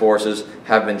Defense Forces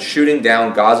have been shooting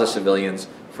down Gaza civilians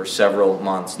for several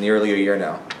months, nearly a year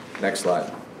now. Next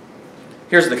slide.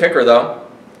 Here's the kicker, though.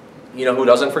 You know who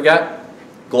doesn't forget?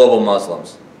 Global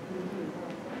Muslims.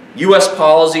 U.S.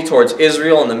 policy towards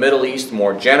Israel and the Middle East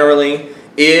more generally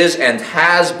is and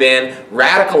has been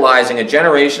radicalizing a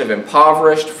generation of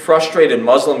impoverished, frustrated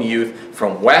Muslim youth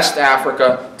from West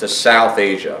Africa to South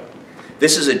Asia.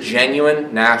 This is a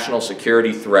genuine national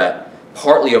security threat,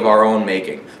 partly of our own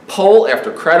making. Poll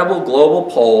after credible global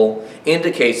poll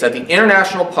indicates that the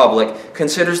international public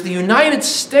considers the United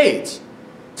States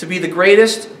to be the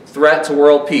greatest threat to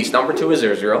world peace. Number 2 is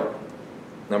Israel.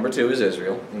 Number 2 is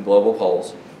Israel in global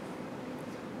polls.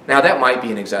 Now that might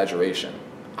be an exaggeration.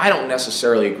 I don't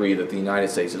necessarily agree that the United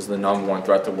States is the #1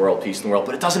 threat to world peace in the world,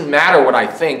 but it doesn't matter what I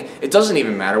think. It doesn't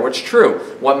even matter what's true.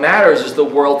 What matters is the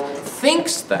world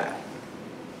thinks that,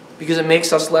 because it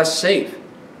makes us less safe.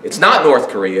 It's not North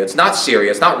Korea, it's not Syria,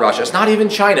 it's not Russia, it's not even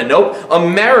China. Nope,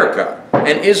 America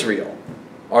and Israel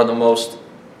are the most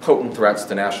potent threats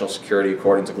to national security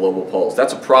according to global polls.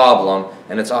 That's a problem,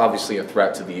 and it's obviously a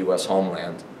threat to the U.S.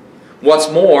 homeland.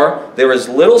 What's more, there is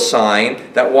little sign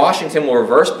that Washington will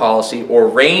reverse policy or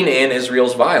rein in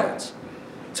Israel's violence.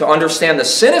 To understand the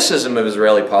cynicism of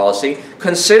Israeli policy,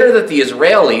 consider that the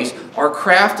Israelis are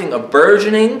crafting a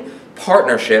burgeoning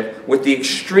partnership with the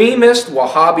extremist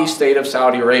Wahhabi state of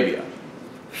Saudi Arabia.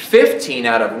 15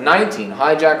 out of 19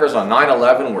 hijackers on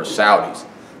 9/11 were Saudis.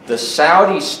 The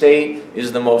Saudi state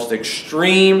is the most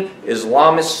extreme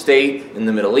Islamist state in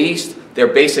the Middle East. They're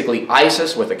basically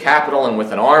ISIS with a capital and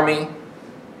with an army,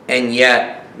 and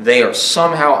yet they are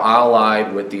somehow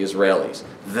allied with the Israelis.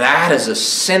 That is a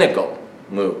cynical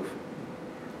move.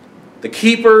 The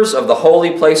keepers of the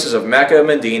holy places of Mecca and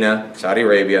Medina, Saudi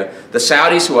Arabia, the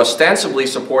Saudis who ostensibly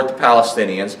support the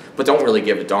Palestinians but don't really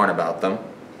give a darn about them,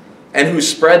 and who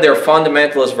spread their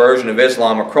fundamentalist version of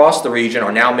Islam across the region,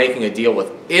 are now making a deal with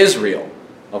Israel,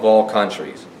 of all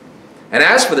countries. And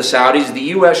as for the Saudis, the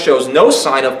U.S. shows no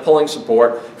sign of pulling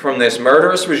support from this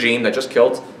murderous regime that just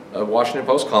killed a Washington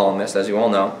Post columnist, as you all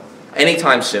know,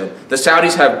 anytime soon. The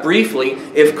Saudis have briefly,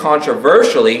 if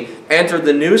controversially, entered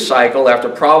the news cycle after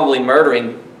probably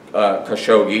murdering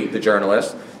Khashoggi, the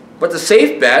journalist. But the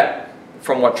safe bet,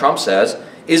 from what Trump says,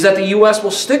 is that the U.S.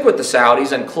 will stick with the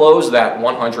Saudis and close that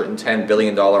 $110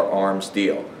 billion arms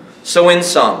deal. So in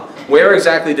sum, where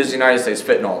exactly does the United States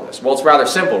fit in all this? Well, it's rather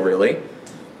simple, really.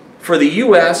 For the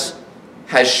U.S.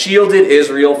 has shielded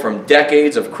Israel from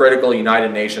decades of critical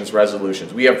United Nations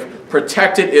resolutions. We have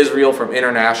protected Israel from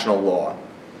international law.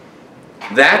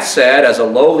 That said, as a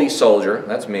lowly soldier,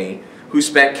 that's me, who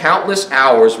spent countless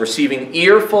hours receiving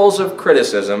earfuls of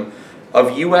criticism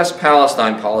of U.S.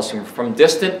 Palestine policy from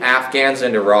distant Afghans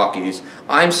and Iraqis,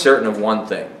 I'm certain of one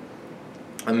thing.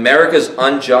 America's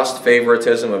unjust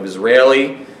favoritism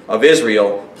of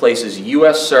Israel places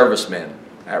U.S. servicemen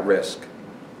at risk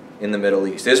in the Middle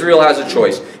East. Israel has a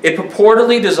choice. It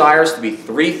purportedly desires to be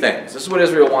 3 things. This is what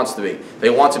Israel wants to be.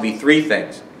 They want to be 3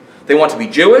 things. They want to be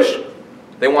Jewish,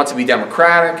 they want to be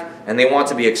democratic, and they want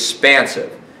to be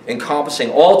expansive,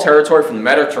 encompassing all territory from the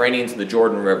Mediterranean to the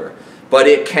Jordan River. But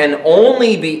it can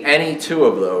only be any 2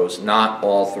 of those, not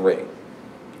all 3.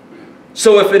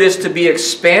 So if it is to be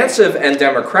expansive and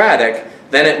democratic,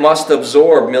 then it must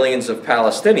absorb millions of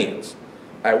Palestinians,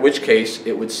 at which case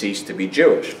it would cease to be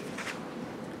Jewish.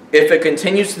 If it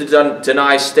continues to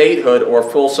deny statehood or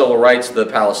full civil rights to the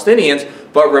Palestinians,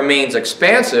 but remains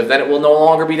expansive, then it will no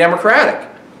longer be democratic.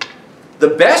 The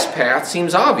best path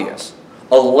seems obvious.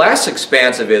 A less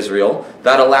expansive Israel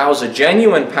that allows a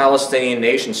genuine Palestinian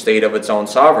nation-state of its own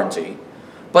sovereignty,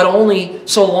 but only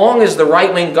so long as the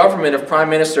right-wing government of Prime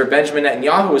Minister Benjamin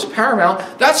Netanyahu is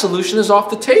paramount, that solution is off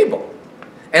the table.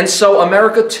 And so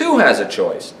America too has a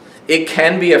choice. It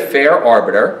can be a fair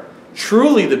arbiter,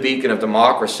 truly the beacon of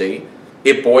democracy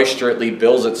it boisterously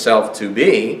bills itself to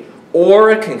be,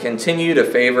 or it can continue to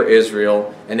favor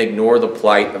Israel and ignore the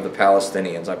plight of the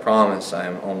Palestinians. I promise I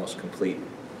am almost complete.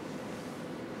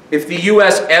 If the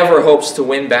U.S. ever hopes to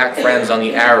win back friends on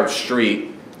the Arab street,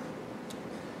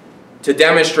 to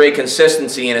demonstrate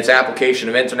consistency in its application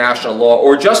of international law,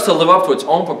 or just to live up to its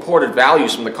own purported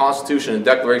values from the Constitution and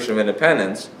Declaration of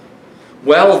Independence,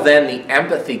 well then the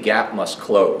empathy gap must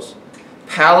close.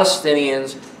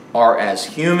 Palestinians are as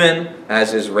human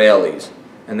as Israelis,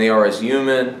 and they are as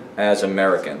human as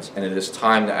Americans, and it is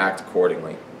time to act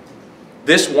accordingly.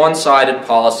 This one-sided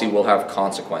policy will have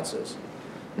consequences.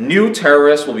 New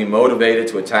terrorists will be motivated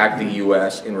to attack the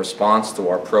U.S. in response to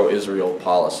our pro-Israel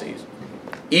policies.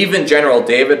 Even General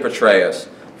David Petraeus,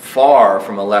 far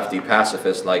from a lefty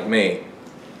pacifist like me,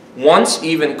 once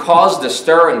even caused a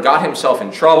stir and got himself in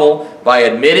trouble by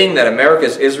admitting that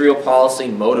America's Israel policy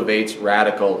motivates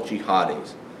radical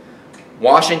jihadis.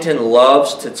 Washington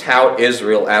loves to tout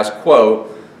Israel as, quote,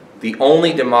 the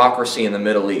only democracy in the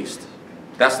Middle East.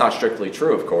 That's not strictly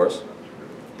true, of course.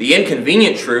 The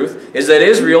inconvenient truth is that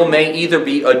Israel may either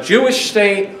be a Jewish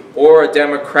state or a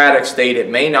democratic state. It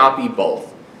may not be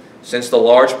both, since the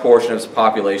large portion of its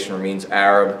population remains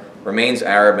Arab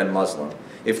and Muslim.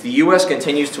 If the U.S.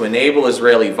 continues to enable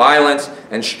Israeli violence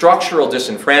and structural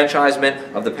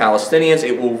disenfranchisement of the Palestinians,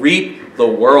 it will reap the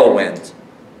whirlwind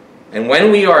And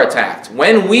when we are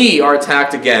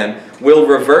attacked again, we'll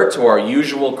revert to our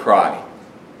usual cry.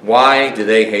 Why do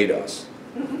they hate us?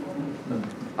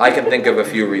 I can think of a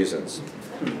few reasons.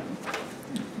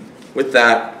 With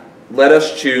that, let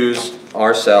us choose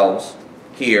ourselves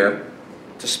here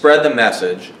to spread the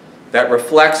message that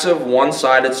reflexive,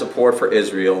 one-sided support for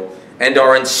Israel and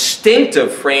our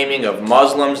instinctive framing of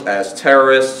Muslims as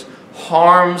terrorists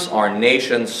harms our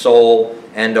nation's soul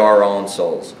and our own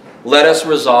souls. Let us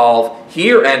resolve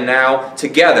here and now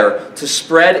together to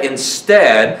spread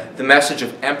instead the message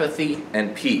of empathy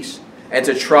and peace, and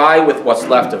to try with what's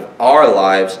left of our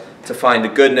lives to find a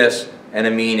goodness and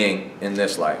a meaning in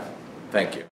this life.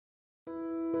 Thank you.